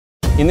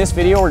In this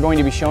video, we're going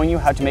to be showing you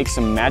how to make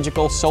some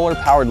magical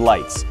solar-powered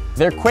lights.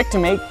 They're quick to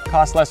make,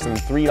 cost less than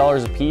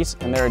 $3 a piece,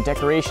 and they're a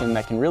decoration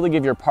that can really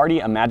give your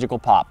party a magical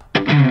pop.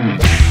 To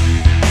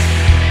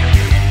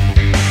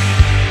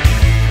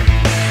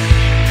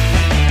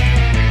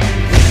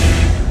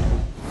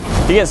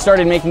get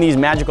started making these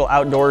magical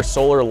outdoor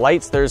solar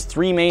lights, there's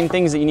three main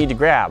things that you need to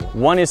grab.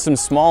 One is some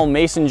small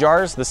mason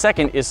jars, the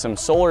second is some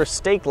solar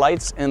stake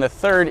lights, and the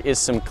third is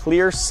some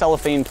clear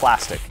cellophane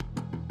plastic.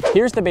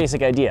 Here's the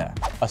basic idea.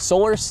 A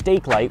solar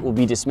stake light will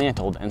be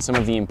dismantled and some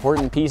of the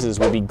important pieces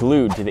will be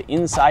glued to the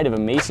inside of a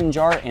mason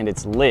jar and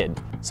its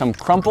lid. Some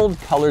crumpled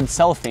colored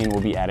cellophane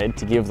will be added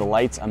to give the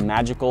lights a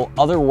magical,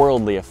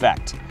 otherworldly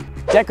effect.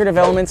 Decorative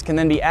elements can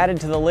then be added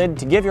to the lid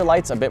to give your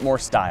lights a bit more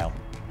style.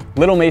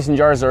 Little mason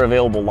jars are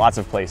available lots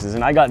of places,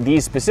 and I got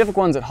these specific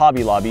ones at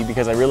Hobby Lobby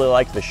because I really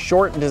like the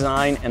short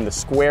design and the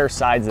square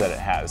sides that it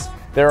has.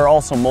 There are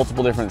also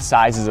multiple different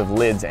sizes of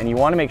lids, and you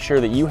want to make sure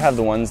that you have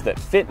the ones that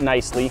fit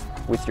nicely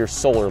with your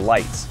solar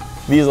lights.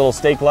 These little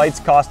stake lights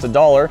cost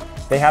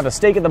 $1. They have a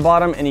stake at the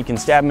bottom and you can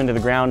stab them into the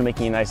ground,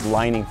 making a nice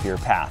lining for your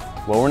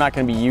path. Well, we're not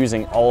going to be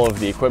using all of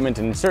the equipment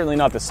and certainly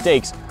not the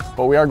stakes,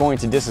 but we are going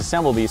to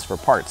disassemble these for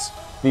parts.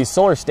 These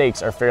solar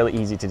stakes are fairly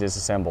easy to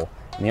disassemble,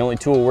 and the only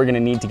tool we're going to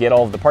need to get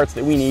all of the parts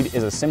that we need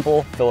is a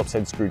simple Phillips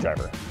head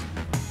screwdriver.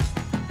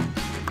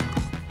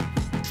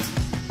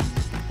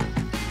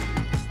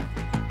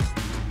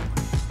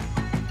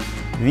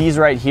 These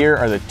right here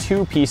are the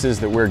two pieces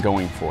that we're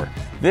going for.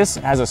 This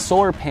has a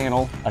solar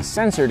panel, a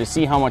sensor to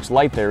see how much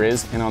light there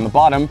is, and on the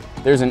bottom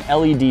there's an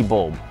LED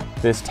bulb.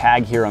 This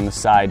tag here on the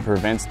side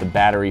prevents the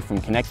battery from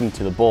connecting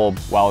to the bulb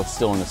while it's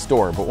still in the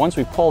store, but once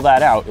we pull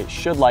that out, it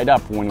should light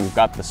up when we've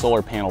got the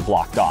solar panel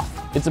blocked off.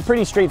 It's a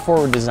pretty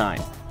straightforward design.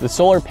 The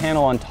solar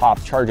panel on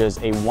top charges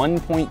a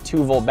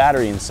 1.2 volt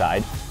battery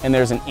inside, and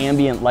there's an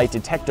ambient light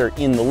detector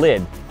in the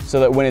lid, so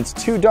that when it's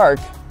too dark,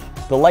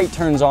 the light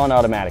turns on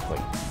automatically.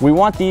 We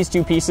want these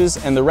two pieces,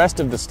 and the rest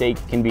of the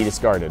stake can be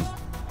discarded.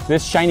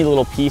 This shiny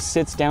little piece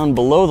sits down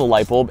below the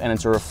light bulb, and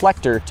it's a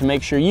reflector to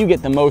make sure you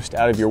get the most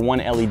out of your one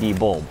LED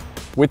bulb.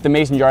 With the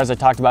mason jars, I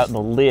talked about the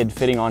lid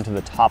fitting onto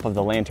the top of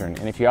the lantern,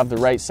 and if you have the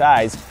right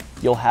size,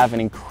 you'll have an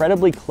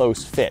incredibly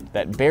close fit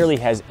that barely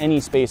has any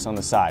space on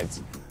the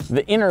sides.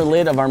 The inner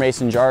lid of our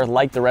mason jar,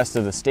 like the rest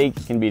of the stake,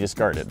 can be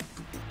discarded.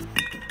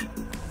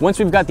 Once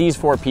we've got these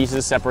four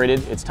pieces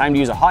separated, it's time to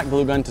use a hot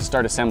glue gun to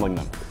start assembling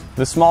them.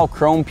 The small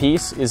chrome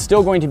piece is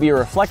still going to be a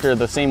reflector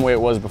the same way it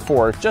was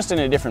before, just in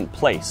a different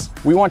place.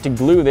 We want to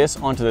glue this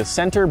onto the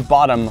center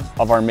bottom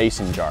of our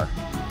mason jar.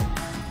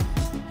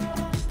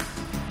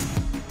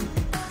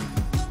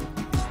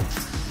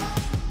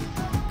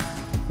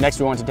 Next,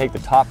 we want to take the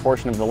top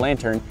portion of the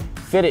lantern,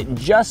 fit it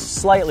just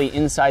slightly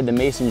inside the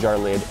mason jar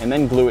lid, and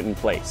then glue it in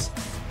place.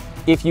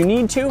 If you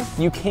need to,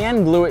 you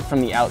can glue it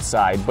from the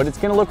outside, but it's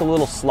going to look a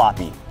little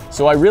sloppy.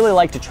 So I really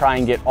like to try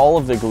and get all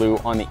of the glue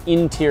on the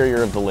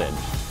interior of the lid.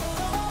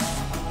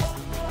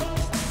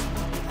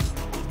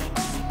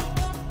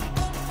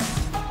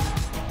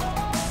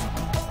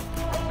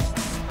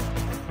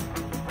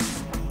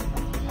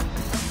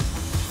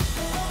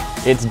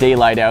 It's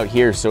daylight out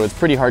here, so it's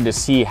pretty hard to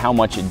see how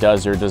much it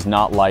does or does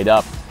not light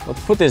up.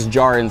 Let's put this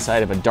jar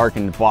inside of a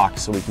darkened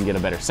box so we can get a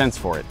better sense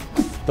for it.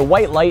 The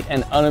white light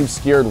and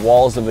unobscured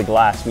walls of the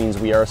glass means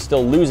we are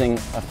still losing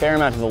a fair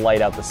amount of the light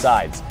out the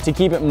sides. To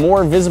keep it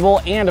more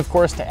visible and of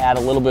course to add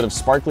a little bit of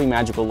sparkly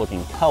magical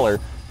looking color,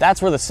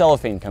 that's where the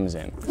cellophane comes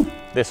in.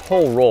 This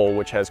whole roll,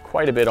 which has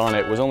quite a bit on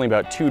it, was only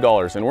about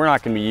 $2, and we're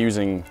not going to be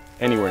using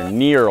anywhere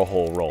near a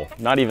whole roll,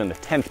 not even the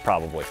 10th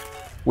probably.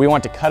 We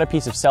want to cut a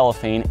piece of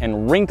cellophane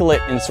and wrinkle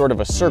it in sort of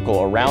a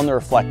circle around the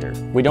reflector.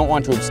 We don't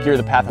want to obscure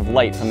the path of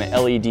light from the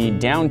LED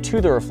down to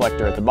the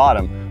reflector at the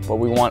bottom, but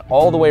we want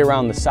all the way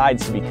around the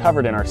sides to be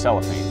covered in our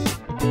cellophane.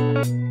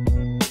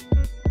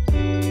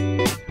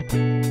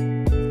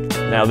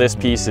 Now this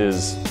piece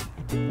is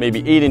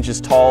maybe 8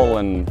 inches tall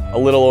and a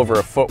little over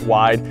a foot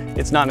wide.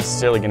 It's not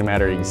necessarily going to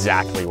matter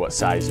exactly what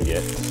size you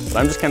get, but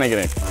I'm just kind of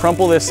going to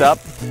crumple this up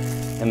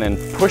and then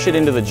push it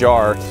into the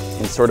jar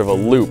in sort of a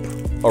loop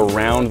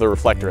around the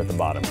reflector at the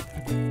bottom.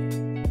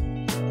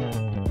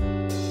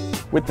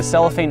 With the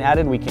cellophane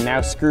added, we can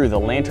now screw the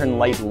lantern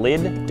light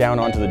lid down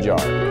onto the jar.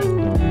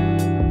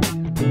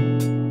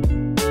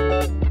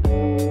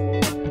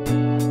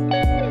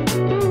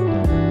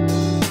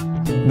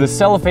 The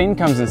cellophane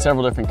comes in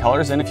several different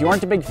colors, and if you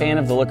aren't a big fan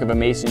of the look of a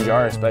mason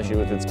jar, especially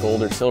with its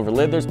gold or silver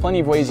lid, there's plenty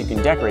of ways you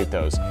can decorate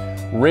those.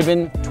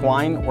 Ribbon,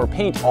 twine, or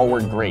paint all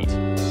work great.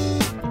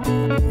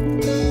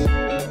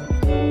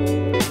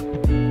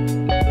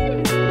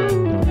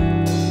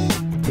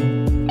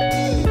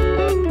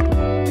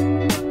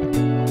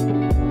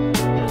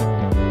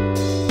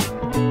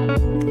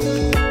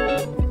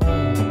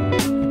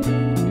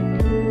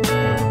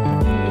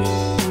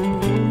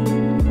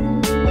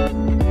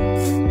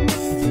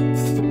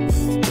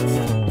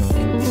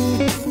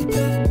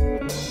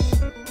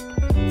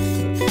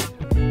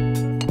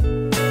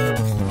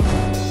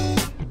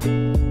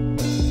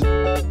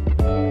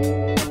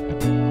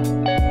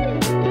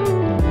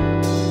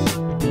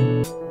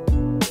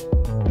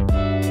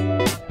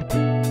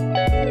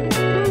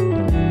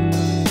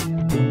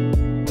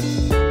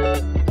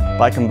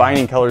 By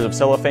combining colors of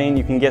cellophane,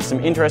 you can get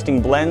some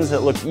interesting blends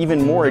that look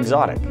even more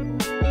exotic.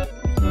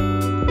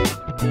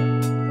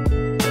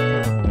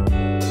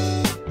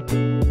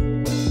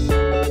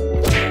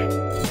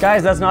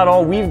 Guys, that's not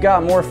all. We've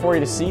got more for you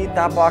to see.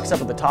 That box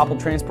up at the top will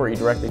transport you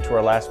directly to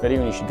our last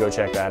video, and you should go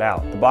check that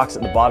out. The box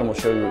at the bottom will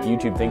show you what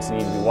YouTube thinks you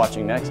need to be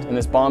watching next, and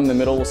this bomb in the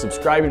middle will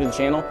subscribe you to the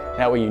channel.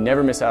 That way you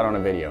never miss out on a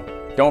video.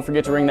 Don't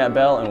forget to ring that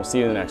bell, and we'll see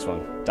you in the next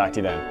one. Talk to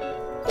you then.